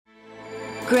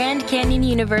Grand Canyon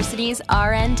University's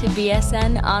RN to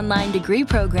BSN online degree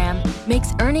program makes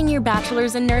earning your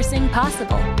bachelor's in nursing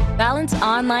possible. Balance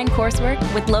online coursework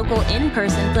with local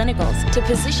in-person clinicals to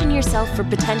position yourself for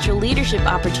potential leadership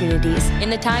opportunities in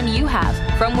the time you have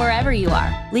from wherever you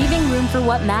are, leaving room for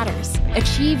what matters.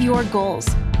 Achieve your goals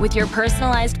with your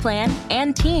personalized plan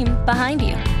and team behind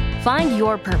you. Find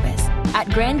your purpose at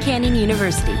Grand Canyon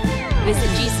University. Visit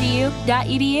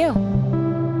gcu.edu.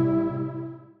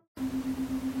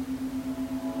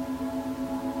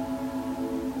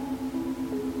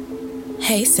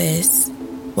 Hey sis,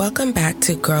 welcome back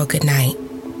to Girl Goodnight.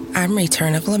 I'm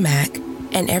Return of Lamac,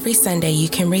 and every Sunday you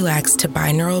can relax to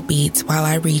binaural beats while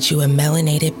I read you a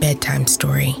melanated bedtime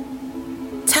story.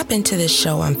 Tap into this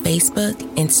show on Facebook,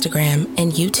 Instagram,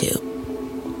 and YouTube.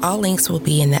 All links will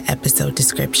be in the episode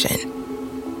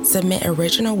description. Submit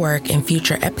original work and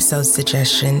future episode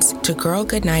suggestions to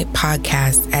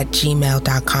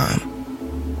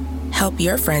girlgoodnightpodcast@gmail.com. Help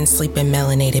your friends sleep in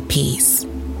melanated peace.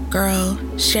 Girl,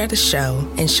 share the show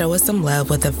and show us some love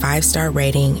with a 5-star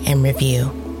rating and review.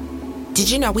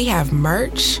 Did you know we have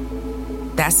merch?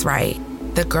 That's right.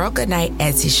 The Girl Goodnight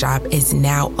Etsy shop is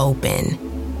now open.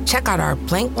 Check out our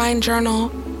blank blind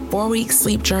journal, 4-week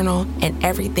sleep journal, and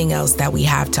everything else that we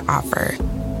have to offer.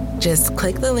 Just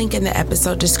click the link in the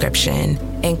episode description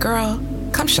and girl,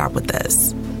 come shop with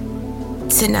us.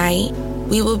 Tonight,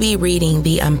 we will be reading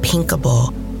The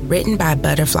Unpinkable, written by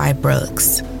Butterfly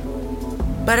Brooks.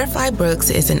 Butterfly Brooks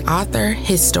is an author,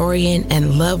 historian,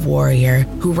 and love warrior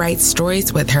who writes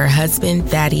stories with her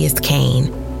husband, Thaddeus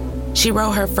Kane. She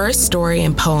wrote her first story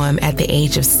and poem at the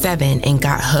age of 7 and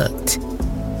got hooked.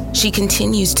 She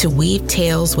continues to weave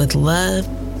tales with love,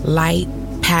 light,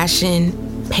 passion,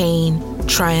 pain,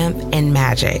 triumph, and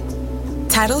magic.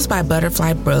 Titles by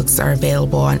Butterfly Brooks are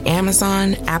available on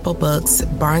Amazon, Apple Books,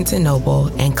 Barnes & Noble,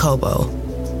 and Kobo.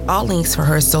 All links for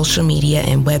her social media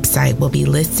and website will be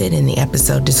listed in the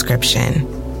episode description.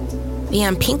 The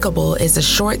Unpinkable is a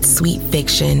short, sweet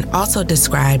fiction, also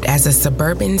described as a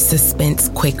suburban suspense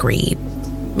quick read.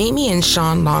 Mimi and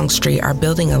Sean Longstreet are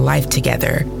building a life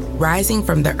together, rising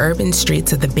from the urban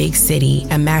streets of the big city,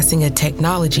 amassing a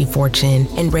technology fortune,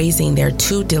 and raising their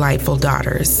 2 delightful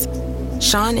daughters.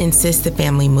 Sean insists the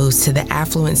family moves to the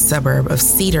affluent suburb of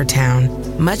Cedartown,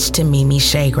 much to Mimi's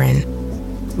chagrin.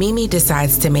 Mimi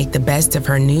decides to make the best of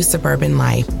her new suburban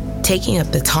life, taking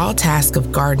up the tall task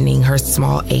of gardening her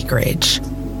small acreage.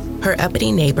 Her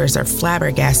uppity neighbors are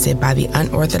flabbergasted by the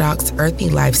unorthodox, earthy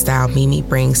lifestyle Mimi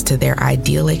brings to their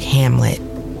idyllic hamlet.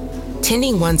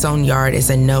 Tending one's own yard is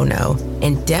a no-no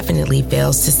and definitely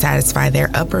fails to satisfy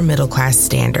their upper middle-class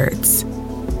standards.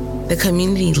 The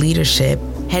community leadership,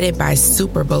 headed by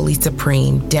Super Bully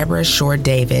Supreme Deborah Shore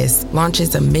Davis,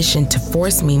 launches a mission to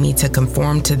force Mimi to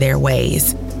conform to their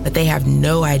ways, but they have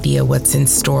no idea what's in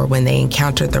store when they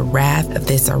encounter the wrath of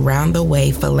this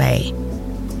around-the-way fillet.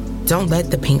 Don't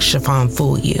let the pink chiffon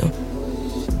fool you.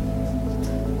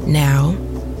 Now,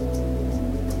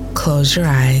 close your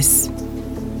eyes,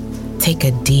 take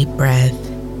a deep breath,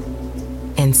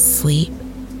 and sleep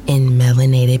in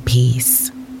melanated peace.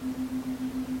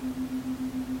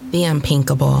 The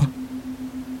Unpinkable.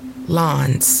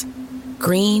 Lawns.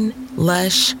 Green,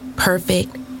 lush,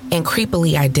 perfect, and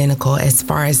creepily identical as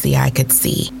far as the eye could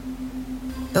see.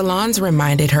 The lawns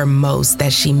reminded her most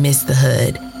that she missed the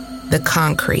hood, the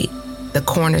concrete, the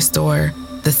corner store,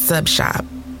 the sub shop,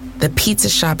 the pizza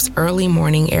shop's early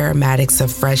morning aromatics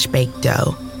of fresh baked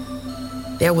dough.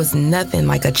 There was nothing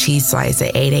like a cheese slice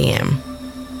at 8 a.m.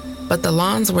 But the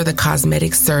lawns were the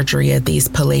cosmetic surgery of these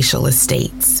palatial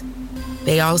estates.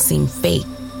 They all seemed fake,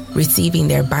 receiving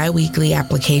their bi-weekly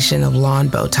application of lawn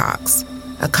Botox,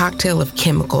 a cocktail of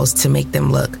chemicals to make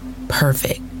them look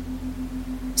perfect.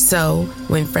 So,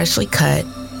 when freshly cut,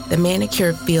 the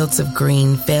manicured fields of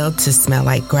green failed to smell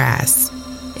like grass.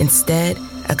 Instead,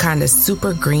 a kind of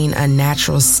super green,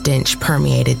 unnatural stench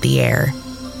permeated the air.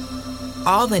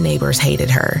 All the neighbors hated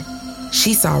her.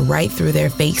 She saw right through their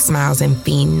fake smiles and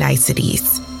fiend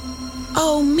niceties.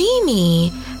 "Oh,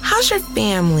 Mimi, how's your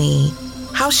family?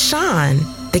 How's Sean?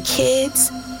 The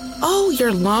kids? Oh,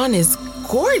 your lawn is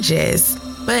gorgeous.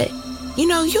 But,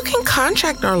 you can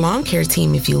contract our lawn care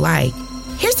team if you like.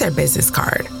 Here's their business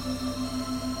card."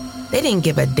 They didn't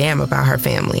give a damn about her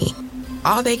family.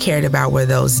 All they cared about were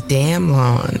those damn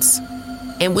lawns.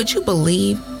 And would you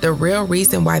believe the real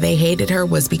reason why they hated her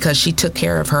was because she took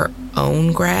care of her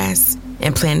own grass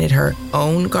and planted her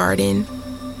own garden?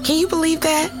 Can you believe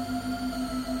that?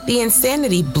 The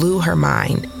insanity blew her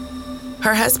mind.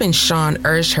 Her husband, Sean,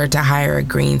 urged her to hire a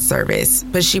green service,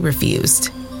 but she refused.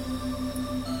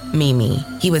 "Mimi,"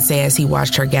 he would say as he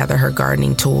watched her gather her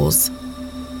gardening tools,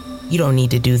 You don't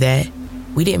need to do that.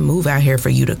 We didn't move out here for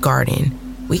you to garden.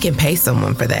 We can pay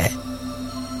someone for that.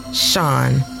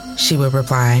 Sean, she would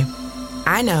reply,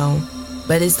 I know,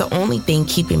 but it's the only thing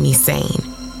keeping me sane.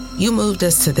 You moved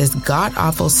us to this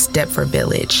god-awful Stepford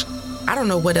village. I don't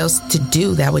know what else to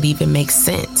do that would even make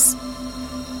sense.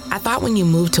 I thought when you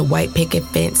moved to White Picket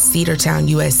Fence, Cedartown,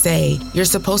 USA, you're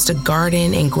supposed to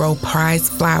garden and grow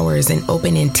prized flowers and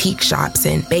open antique shops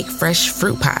and bake fresh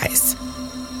fruit pies.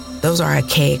 Those are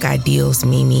archaic ideals,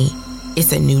 Mimi.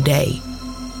 It's a new day.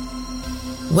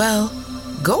 Well,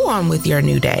 go on with your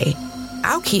new day.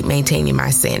 I'll keep maintaining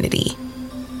my sanity.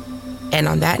 And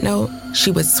on that note,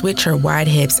 she would switch her wide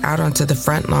hips out onto the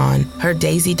front lawn, her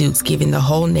Daisy Dukes giving the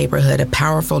whole neighborhood a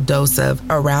powerful dose of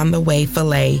around-the-way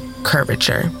filet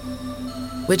curvature.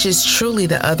 Which is truly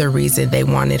the other reason they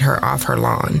wanted her off her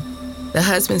lawn. The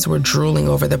husbands were drooling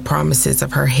over the promises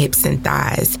of her hips and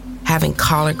thighs, having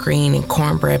collard green and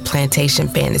cornbread plantation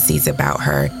fantasies about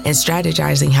her and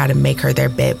strategizing how to make her their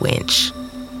bed wench.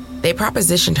 They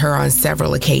propositioned her on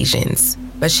several occasions,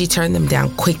 but she turned them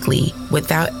down quickly,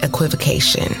 without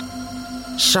equivocation.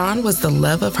 Sean was the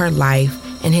love of her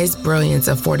life, and his brilliance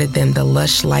afforded them the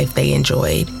lush life they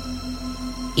enjoyed.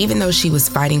 Even though she was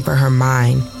fighting for her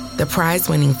mind, the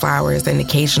prize-winning flowers and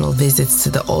occasional visits to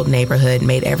the old neighborhood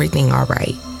made everything all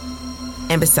right.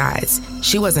 And besides,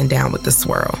 she wasn't down with the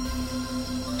swirl.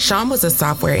 Sean was a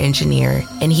software engineer,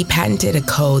 and he patented a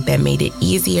code that made it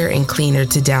easier and cleaner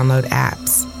to download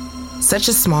apps. Such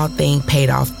a small thing paid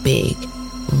off big,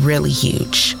 really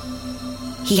huge.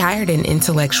 He hired an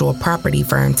intellectual property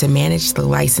firm to manage the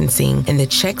licensing, and the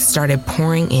checks started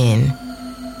pouring in.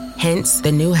 Hence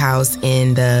the new house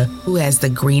in the who has the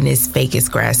greenest,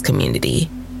 fakest grass community.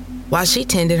 While she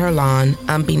tended her lawn,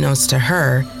 unbeknownst to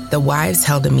her, the wives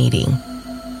held a meeting.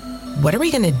 What are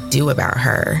we going to do about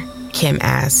her? Kim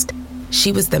asked.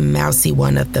 She was the mousy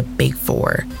one of the big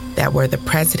four that were the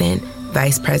president,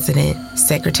 vice president,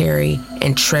 secretary,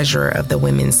 and treasurer of the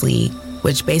Women's League,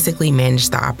 which basically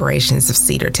managed the operations of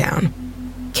Cedartown.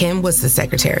 Kim was the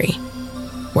secretary.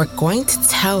 We're going to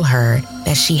tell her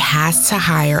that she has to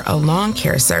hire a lawn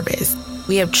care service.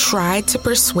 We have tried to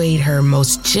persuade her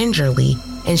most gingerly,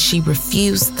 and she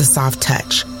refused the soft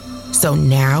touch. So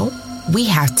now we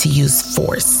have to use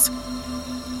force.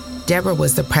 Deborah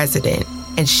was the president,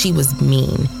 and she was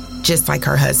mean, just like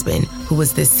her husband, who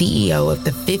was the CEO of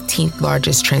the 15th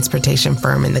largest transportation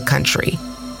firm in the country,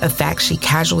 a fact she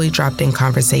casually dropped in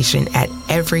conversation at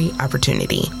every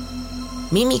opportunity.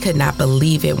 Mimi could not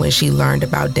believe it when she learned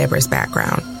about Deborah's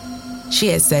background. She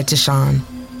had said to Sean,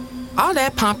 all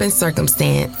that pomp and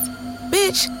circumstance,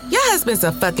 bitch, your husband's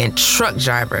a fucking truck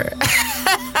driver.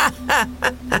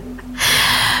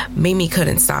 Mimi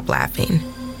couldn't stop laughing.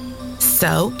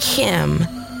 So, Kim,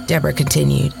 Deborah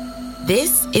continued,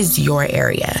 this is your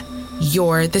area.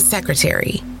 You're the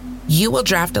secretary. You will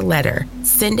draft a letter,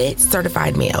 send it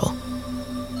certified mail.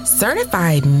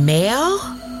 Certified mail?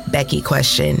 Becky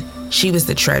questioned. She was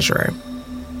the treasurer.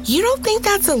 You don't think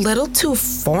that's a little too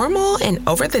formal and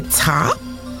over the top?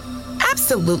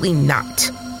 Absolutely not,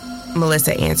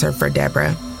 Melissa answered for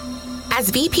Deborah. As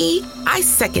VP, I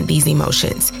second these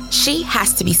emotions. She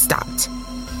has to be stopped.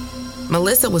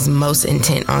 Melissa was most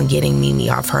intent on getting Mimi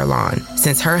off her lawn,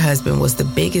 since her husband was the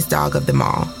biggest dog of them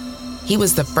all. He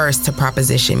was the first to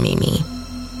proposition Mimi.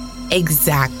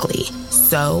 Exactly.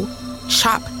 So,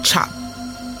 chop, chop.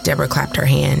 Deborah clapped her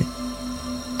hand.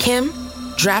 Kim,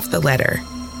 draft the letter.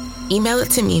 Email it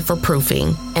to me for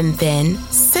proofing, and then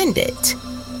send it.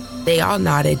 They all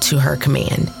nodded to her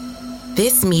command.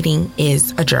 This meeting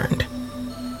is adjourned.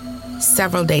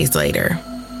 Several days later.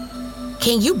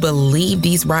 Can you believe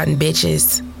these rotten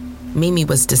bitches? Mimi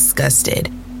was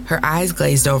disgusted. Her eyes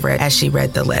glazed over as she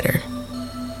read the letter.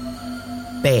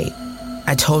 Babe,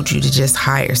 I told you to just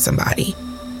hire somebody.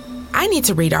 I need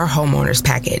to read our homeowner's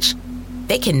package.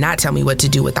 They cannot tell me what to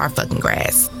do with our fucking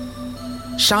grass.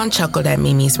 Sean chuckled at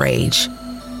Mimi's rage.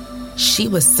 She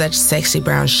was such sexy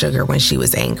brown sugar when she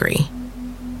was angry.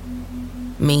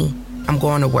 Me, I'm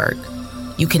going to work.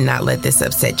 You cannot let this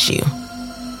upset you.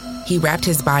 He wrapped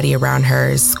his body around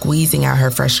hers, squeezing out her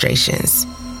frustrations.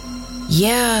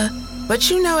 Yeah, but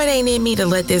you know it ain't in me to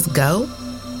let this go.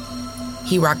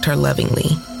 He rocked her lovingly.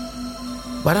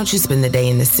 Why don't you spend the day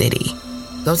in the city?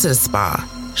 Go to the spa,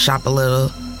 shop a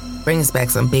little, bring us back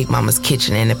some Big Mama's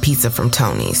Kitchen and a pizza from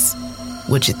Tony's.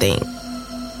 What'd you think?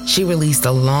 She released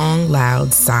a long,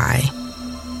 loud sigh.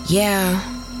 Yeah,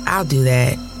 I'll do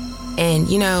that. And,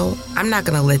 you know, I'm not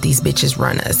gonna let these bitches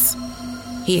run us.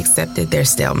 He accepted their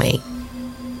stalemate.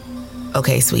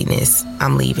 Okay, sweetness,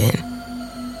 I'm leaving.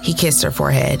 He kissed her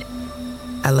forehead.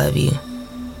 I love you.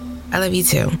 I love you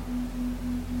too.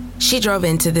 She drove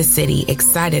into the city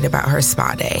excited about her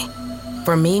spa day.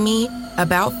 For Mimi,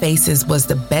 About Faces was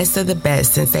the best of the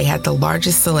best since they had the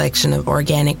largest selection of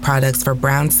organic products for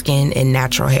brown skin and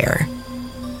natural hair.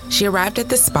 She arrived at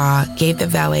the spa, gave the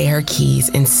valet her keys,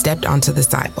 and stepped onto the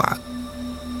sidewalk.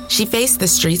 She faced the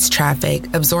street's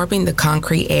traffic, absorbing the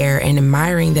concrete air and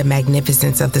admiring the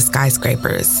magnificence of the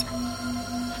skyscrapers.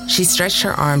 She stretched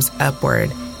her arms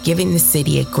upward, giving the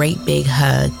city a great big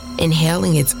hug,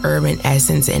 inhaling its urban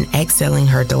essence and exhaling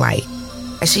her delight.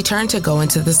 As she turned to go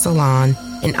into the salon,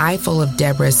 an eye full of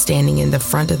Deborah standing in the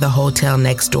front of the hotel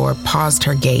next door paused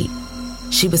her gait.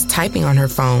 She was typing on her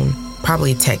phone,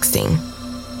 probably texting.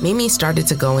 Mimi started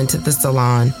to go into the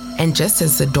salon, and just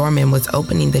as the doorman was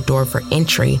opening the door for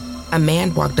entry, a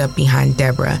man walked up behind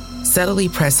Deborah, subtly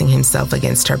pressing himself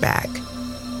against her back.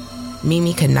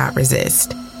 Mimi could not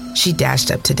resist. She dashed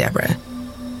up to Deborah.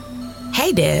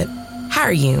 "Hey, Deb. How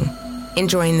are you?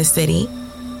 Enjoying the city?"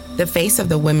 The face of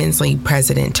the Women's League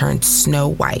president turned snow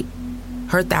white.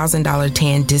 Her $1,000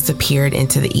 tan disappeared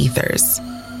into the ethers.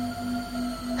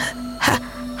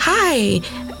 "Hi,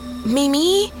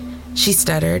 Mimi," she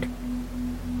stuttered.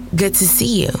 "Good to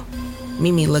see you."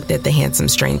 Mimi looked at the handsome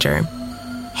stranger.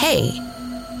 "Hey,"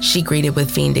 she greeted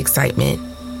with feigned excitement.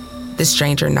 The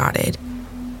stranger nodded.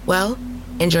 "Well,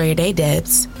 enjoy your day,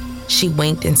 Debs." She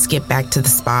winked and skipped back to the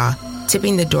spa,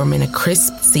 tipping the doorman a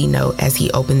crisp C note as he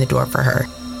opened the door for her.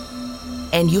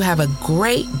 "And you have a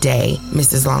great day,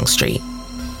 Mrs. Longstreet."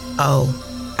 "Oh,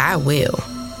 I will."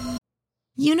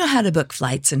 You know how to book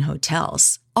flights and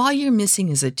hotels. All you're missing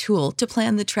is a tool to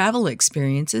plan the travel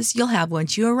experiences you'll have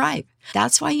once you arrive.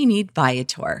 That's why you need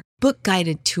Viator. Book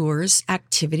guided tours,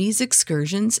 activities,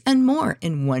 excursions, and more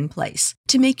in one place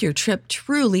to make your trip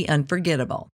truly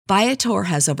unforgettable. Viator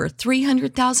has over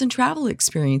 300,000 travel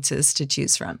experiences to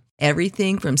choose from.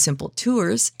 Everything from simple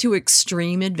tours to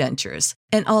extreme adventures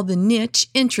and all the niche,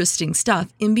 interesting stuff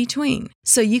in between.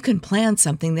 So you can plan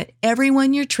something that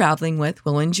everyone you're traveling with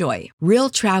will enjoy. Real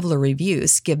traveler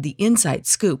reviews give the inside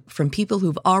scoop from people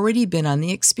who've already been on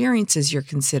the experiences you're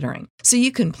considering. So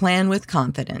you can plan with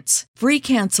confidence. Free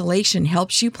cancellation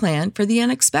helps you plan for the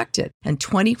unexpected. And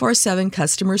 24/7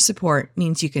 customer support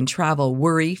means you can travel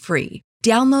worry-free.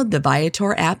 Download the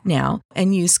Viator app now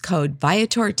and use code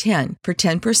Viator10 for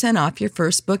 10% off your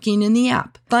first booking in the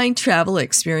app. Find travel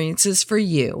experiences for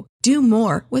you. Do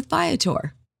more with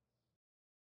Viator.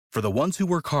 For the ones who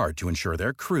work hard to ensure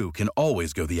their crew can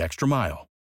always go the extra mile,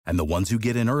 and the ones who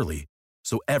get in early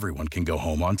so everyone can go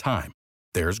home on time,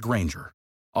 there's Grainger,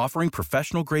 offering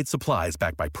professional-grade supplies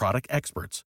backed by product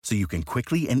experts so you can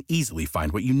quickly and easily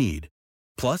find what you need.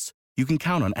 Plus, you can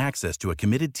count on access to a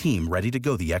committed team ready to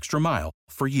go the extra mile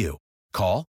for you.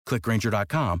 Call, click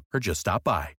Grainger.com, or just stop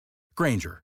by.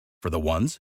 Grainger, for the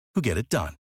ones who get it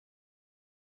done.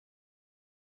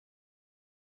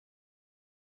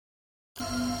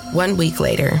 One week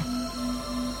later,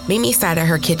 Mimi sat at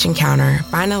her kitchen counter,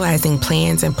 finalizing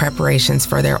plans and preparations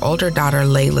for their older daughter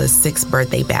Layla's 6th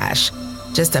birthday bash.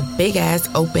 Just a big-ass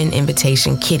open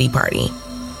invitation kiddie party.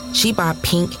 She bought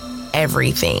pink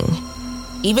everything.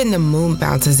 Even the moon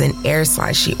bounces and air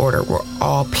slides she ordered were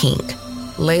all pink,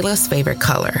 Layla's favorite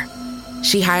color.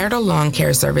 She hired a lawn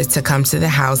care service to come to the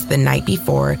house the night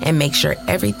before and make sure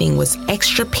everything was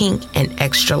extra pink and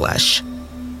extra lush.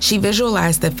 She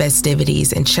visualized the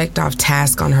festivities and checked off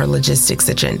tasks on her logistics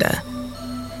agenda.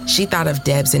 She thought of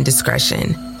Deb's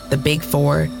indiscretion, the Big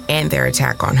Four, and their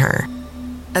attack on her.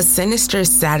 A sinister,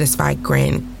 satisfied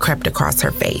grin crept across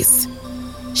her face.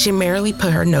 She merrily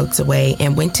put her notes away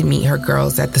and went to meet her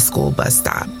girls at the school bus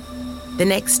stop. The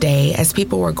next day, as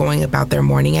people were going about their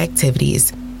morning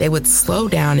activities, they would slow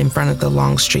down in front of the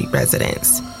Longstreet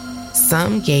residence.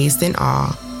 Some gazed in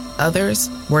awe, others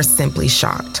were simply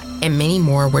shocked, and many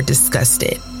more were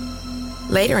disgusted.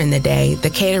 Later in the day, the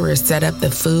caterers set up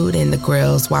the food and the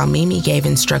grills while Mimi gave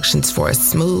instructions for a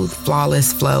smooth,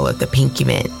 flawless flow of the pink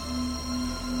event.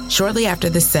 Shortly after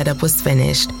the setup was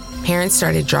finished, parents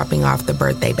started dropping off the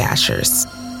birthday bashers.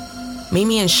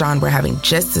 Mimi and Sean were having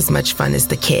just as much fun as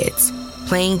the kids,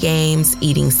 playing games,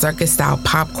 eating circus-style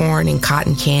popcorn and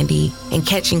cotton candy, and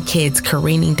catching kids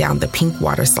careening down the pink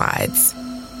water slides.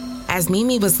 As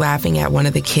Mimi was laughing at one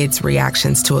of the kids'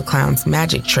 reactions to a clown's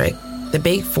magic trick, the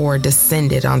Big Four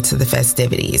descended onto the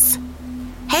festivities.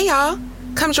 "Hey, y'all,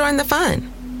 come join the fun."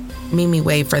 Mimi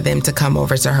waved for them to come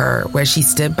over to her, where she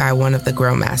stood by one of the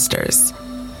grill masters.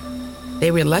 They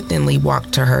reluctantly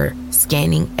walked to her,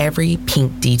 scanning every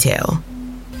pink detail.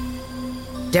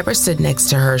 Deborah stood next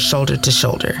to her, shoulder to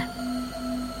shoulder.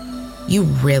 "You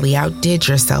really outdid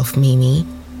yourself, Mimi.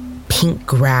 Pink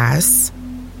grass,"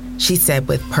 she said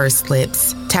with pursed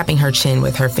lips, tapping her chin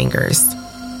with her fingers.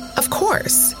 "Of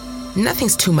course.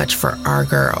 Nothing's too much for our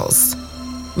girls.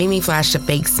 Mimi flashed a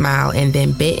fake smile and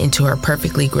then bit into her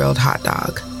perfectly grilled hot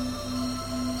dog.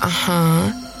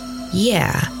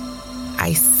 Yeah,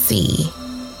 I see.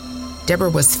 Deborah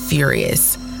was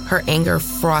furious, her anger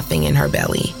frothing in her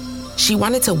belly. She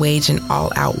wanted to wage an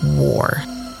all-out war.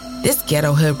 This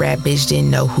ghetto hood rat bitch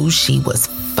didn't know who she was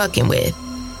fucking with.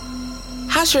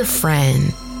 How's your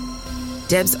friend?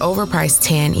 Deb's overpriced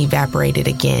tan evaporated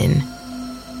again.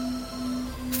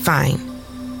 Fine.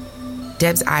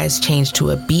 Deb's eyes changed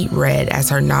to a beet red as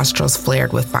her nostrils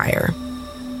flared with fire.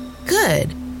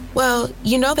 Good. Well,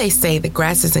 you know they say the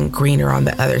grass isn't greener on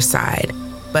the other side.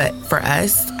 But for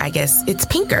us, I guess it's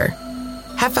pinker.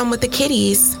 Have fun with the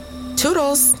kitties.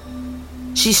 Toodles.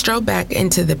 She strode back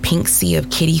into the pink sea of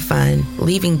kitty fun,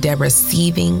 leaving Deborah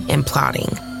seething and plotting.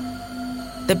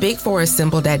 The Big Four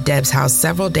assembled at Deb's house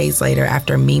several days later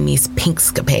after Mimi's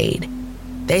pinkscapade.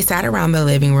 They sat around the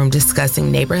living room discussing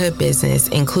neighborhood business,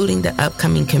 including the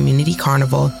upcoming community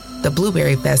carnival, the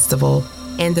Blueberry Festival,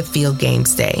 and the Field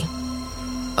Games Day.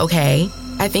 Okay,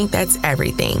 I think that's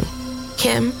everything.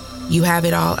 Kim, you have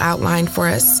it all outlined for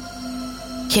us?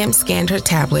 Kim scanned her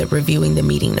tablet, reviewing the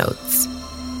meeting notes.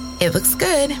 It looks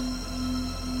good.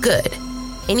 Good.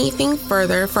 Anything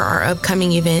further for our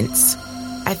upcoming events?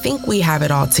 I think we have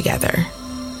it all together.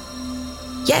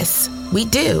 Yes, we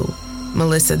do,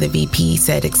 Melissa, the VP,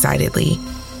 said excitedly.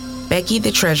 Becky,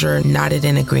 the treasurer, nodded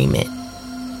in agreement.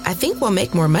 I think we'll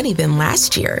make more money than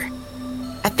last year.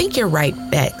 I think you're right,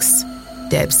 Bex,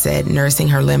 Deb said, nursing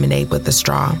her lemonade with a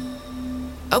straw.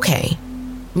 Okay,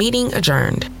 meeting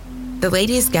adjourned. The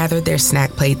ladies gathered their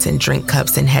snack plates and drink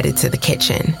cups and headed to the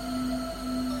kitchen.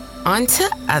 On to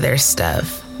other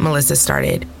stuff, Melissa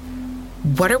started.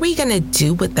 What are we gonna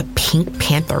do with the Pink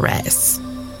Pantheress?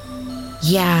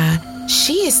 Yeah,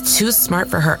 she is too smart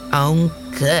for her own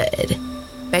good.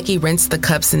 Becky rinsed the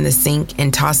cups in the sink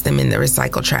and tossed them in the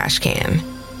recycle trash can.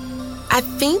 I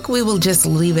think we will just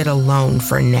leave it alone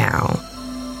for now.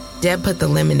 Deb put the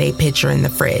lemonade pitcher in the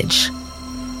fridge.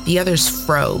 The others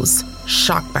froze,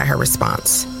 shocked by her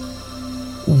response.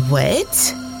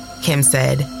 What? Kim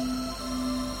said.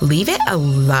 Leave it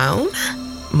alone?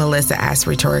 Melissa asked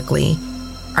rhetorically.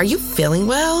 Are you feeling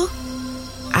well?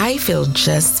 I feel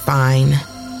just fine.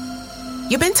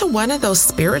 You been to one of those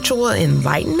spiritual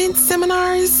enlightenment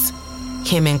seminars?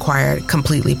 Kim inquired,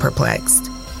 completely perplexed.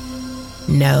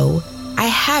 No, I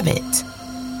haven't.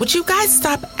 Would you guys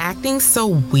stop acting so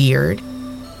weird?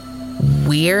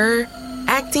 We're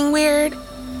acting weird?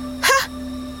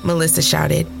 Ha! Melissa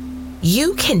shouted.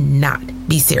 You cannot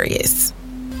be serious.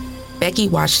 Becky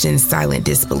watched in silent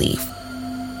disbelief.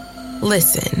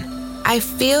 Listen, I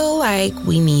feel like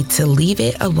we need to leave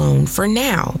it alone for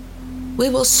now. We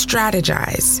will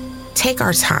strategize. Take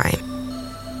our time.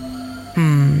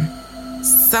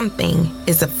 Something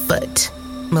is afoot,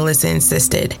 Melissa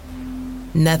insisted.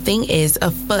 Nothing is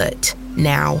afoot.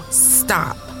 Now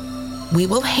stop. We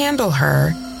will handle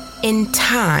her in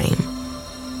time.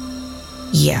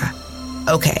 Yeah,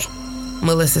 okay,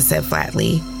 Melissa said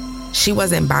flatly. She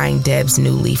wasn't buying Deb's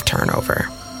new leaf turnover.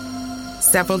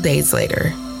 Several days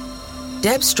later,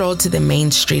 Deb strolled to the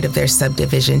main street of their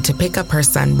subdivision to pick up her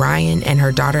son Ryan and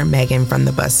her daughter Megan from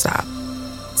the bus stop.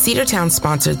 Cedartown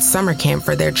sponsored summer camp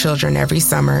for their children every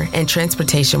summer, and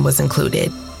transportation was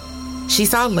included. She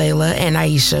saw Layla and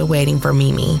Aisha waiting for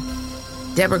Mimi.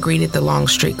 Deborah greeted the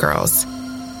Longstreet girls.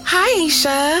 Hi,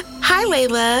 Aisha. Hi,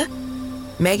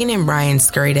 Layla. Megan and Ryan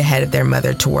scurried ahead of their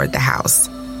mother toward the house.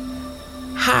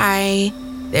 Hi,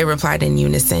 they replied in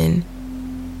unison.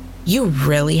 You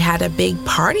really had a big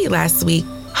party last week,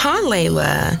 huh,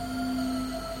 Layla?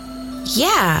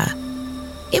 Yeah,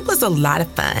 it was a lot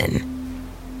of fun.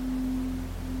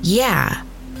 Yeah,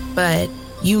 but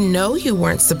you know you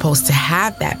weren't supposed to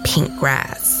have that pink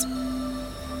grass.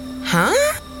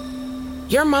 Huh?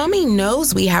 Your mommy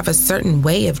knows we have a certain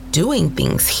way of doing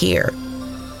things here.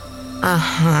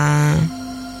 Uh-huh.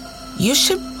 You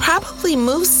should probably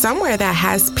move somewhere that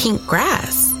has pink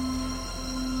grass.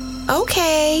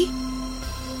 Okay.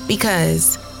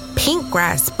 Because pink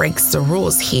grass breaks the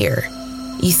rules here.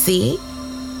 You see?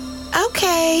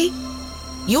 Okay.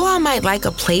 You all might like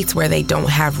a place where they don't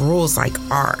have rules like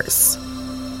ours.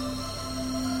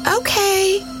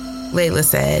 Okay, Layla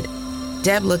said.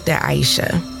 Deb looked at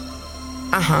Aisha.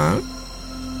 Uh-huh.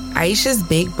 Aisha's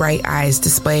big, bright eyes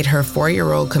displayed her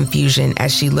 4-year-old confusion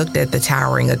as she looked at the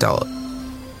towering adult.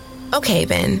 Okay,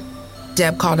 then,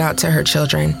 Deb called out to her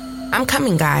children. I'm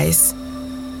coming, guys.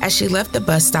 As she left the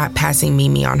bus stop passing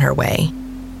Mimi on her way,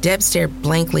 Deb stared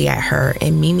blankly at her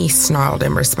and Mimi snarled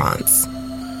in response.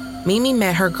 Mimi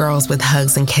met her girls with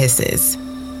hugs and kisses.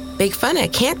 Big fun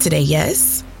at camp today,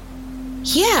 yes?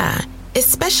 Yeah,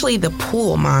 especially the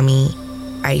pool, Mommy,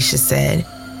 Aisha said.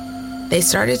 They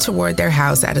started toward their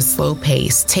house at a slow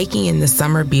pace, taking in the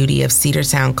summer beauty of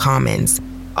Cedartown Commons,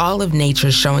 all of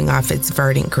nature showing off its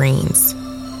verdant greens.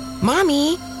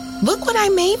 Mommy, look what I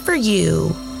made for you,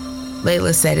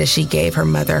 Layla said as she gave her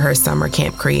mother her summer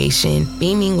camp creation,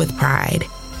 beaming with pride.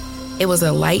 It was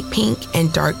a light pink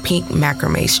and dark pink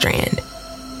macrame strand.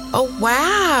 Oh,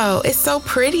 wow, it's so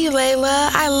pretty, Layla.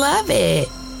 I love it.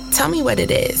 Tell me what it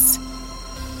is.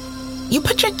 You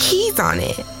put your keys on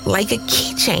it, like a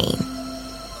keychain.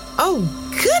 Oh,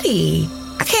 goody.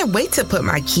 I can't wait to put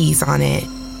my keys on it.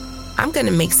 I'm going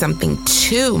to make something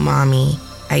too, Mommy,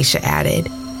 Aisha added.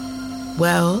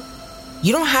 Well,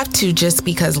 you don't have to just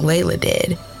because Layla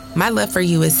did. My love for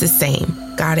you is the same.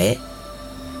 Got it?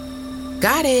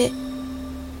 Got it.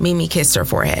 Mimi kissed her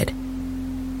forehead.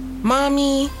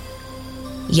 Mommy.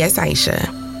 Yes,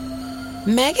 Aisha.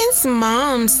 Megan's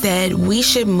mom said we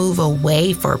should move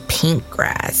away for pink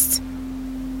grass.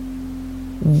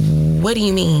 What do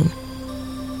you mean?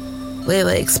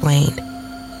 Layla explained.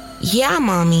 Yeah,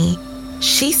 Mommy.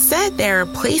 She said there are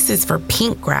places for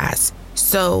pink grass,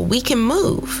 so we can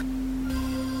move.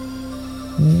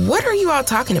 What are you all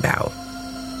talking about?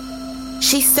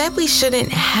 She said we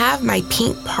shouldn't have my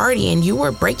pink party and you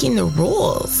were breaking the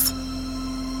rules.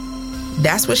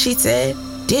 That's what she said?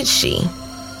 Did she?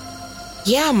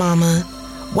 Yeah, Mama.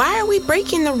 Why are we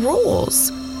breaking the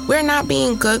rules? We're not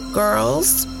being good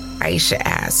girls, Aisha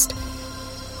asked.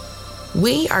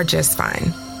 We are just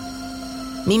fine.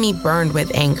 Mimi burned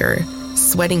with anger,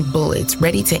 sweating bullets,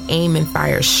 ready to aim and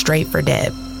fire straight for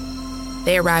Deb.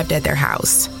 They arrived at their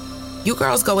house. You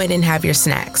girls go in and have your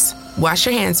snacks. Wash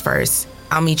your hands first.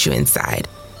 I'll meet you inside.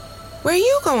 Where are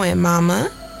you going, Mama?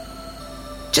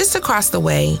 Just across the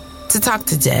way to talk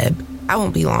to Deb. I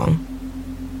won't be long.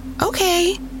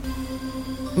 Okay.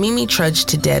 Mimi trudged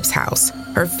to Deb's house,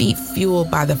 her feet fueled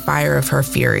by the fire of her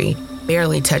fury,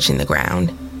 barely touching the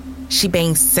ground. She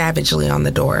banged savagely on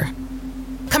the door.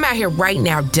 Come out here right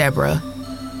now, Deborah.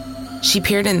 She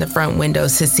peered in the front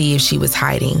windows to see if she was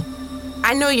hiding.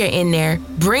 I know you're in there.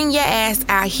 Bring your ass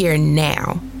out here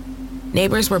now.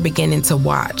 Neighbors were beginning to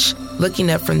watch, looking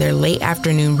up from their late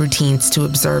afternoon routines to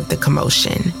observe the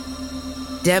commotion.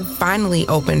 Deb finally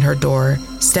opened her door,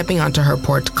 stepping onto her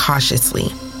porch cautiously.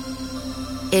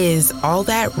 Is all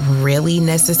that really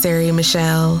necessary,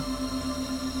 Michelle?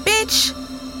 Bitch!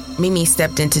 Mimi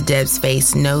stepped into Deb's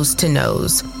face nose to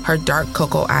nose, her dark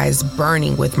cocoa eyes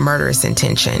burning with murderous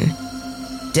intention.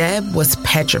 Deb was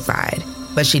petrified,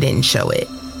 but she didn't show it.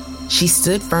 She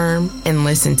stood firm and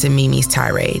listened to Mimi's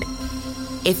tirade.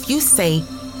 If you say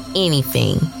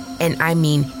anything, and I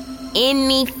mean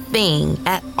anything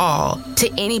at all,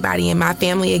 to anybody in my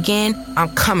family again, I'm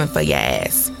coming for your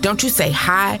ass. Don't you say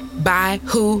hi, bye,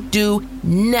 who, do,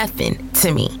 nothing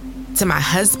to me, to my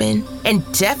husband, and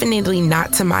definitely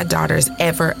not to my daughters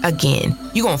ever again.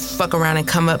 You gonna fuck around and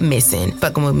come up missing,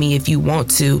 fucking with me if you want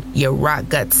to, you rot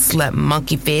gut slut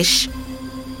monkey fish.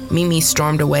 Mimi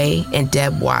stormed away and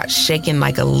Deb watched, shaking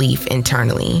like a leaf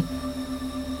internally.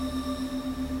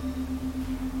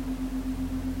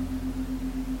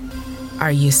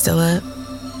 Are you still up?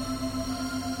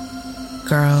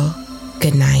 Girl,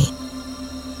 good night.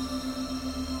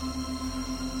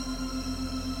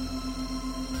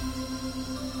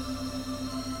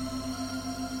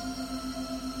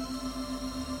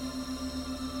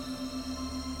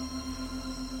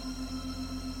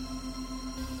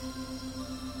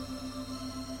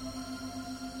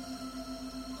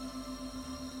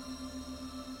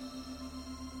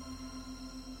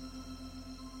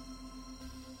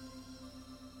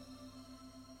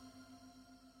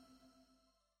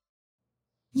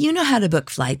 You know how to book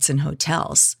flights and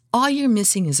hotels. All you're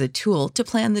missing is a tool to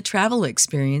plan the travel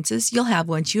experiences you'll have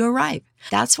once you arrive.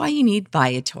 That's why you need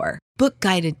Viator. Book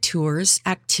guided tours,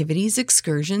 activities,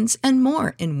 excursions, and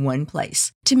more in one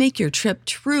place to make your trip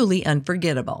truly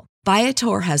unforgettable.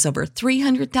 Viator has over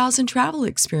 300,000 travel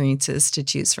experiences to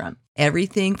choose from.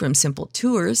 Everything from simple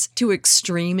tours to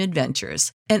extreme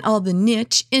adventures and all the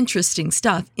niche, interesting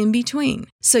stuff in between.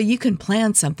 So you can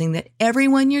plan something that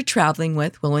everyone you're traveling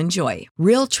with will enjoy.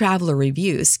 Real traveler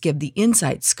reviews give the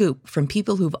inside scoop from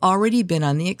people who've already been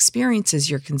on the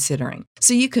experiences you're considering.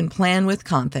 So you can plan with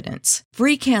confidence.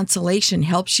 Free cancellation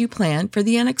helps you plan for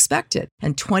the unexpected.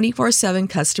 And 24/7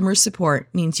 customer support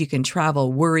means you can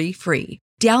travel worry-free.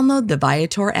 Download the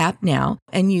Viator app now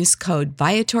and use code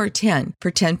Viator10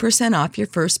 for 10% off your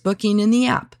first booking in the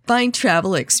app. Find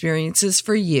travel experiences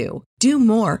for you. Do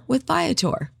more with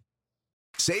Viator.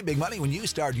 Save big money when you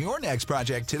start your next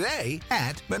project today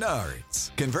at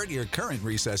Menards. Convert your current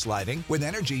recessed lighting with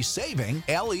energy-saving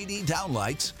LED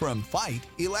downlights from Fight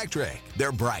Electric.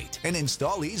 They're bright and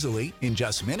install easily in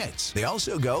just minutes. They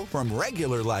also go from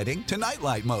regular lighting to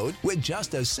nightlight mode with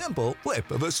just a simple flip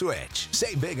of a switch.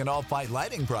 Save big on all Fight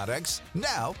lighting products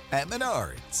now at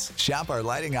Menards. Shop our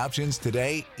lighting options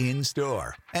today in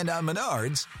store and on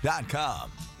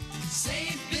Menards.com.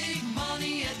 Save big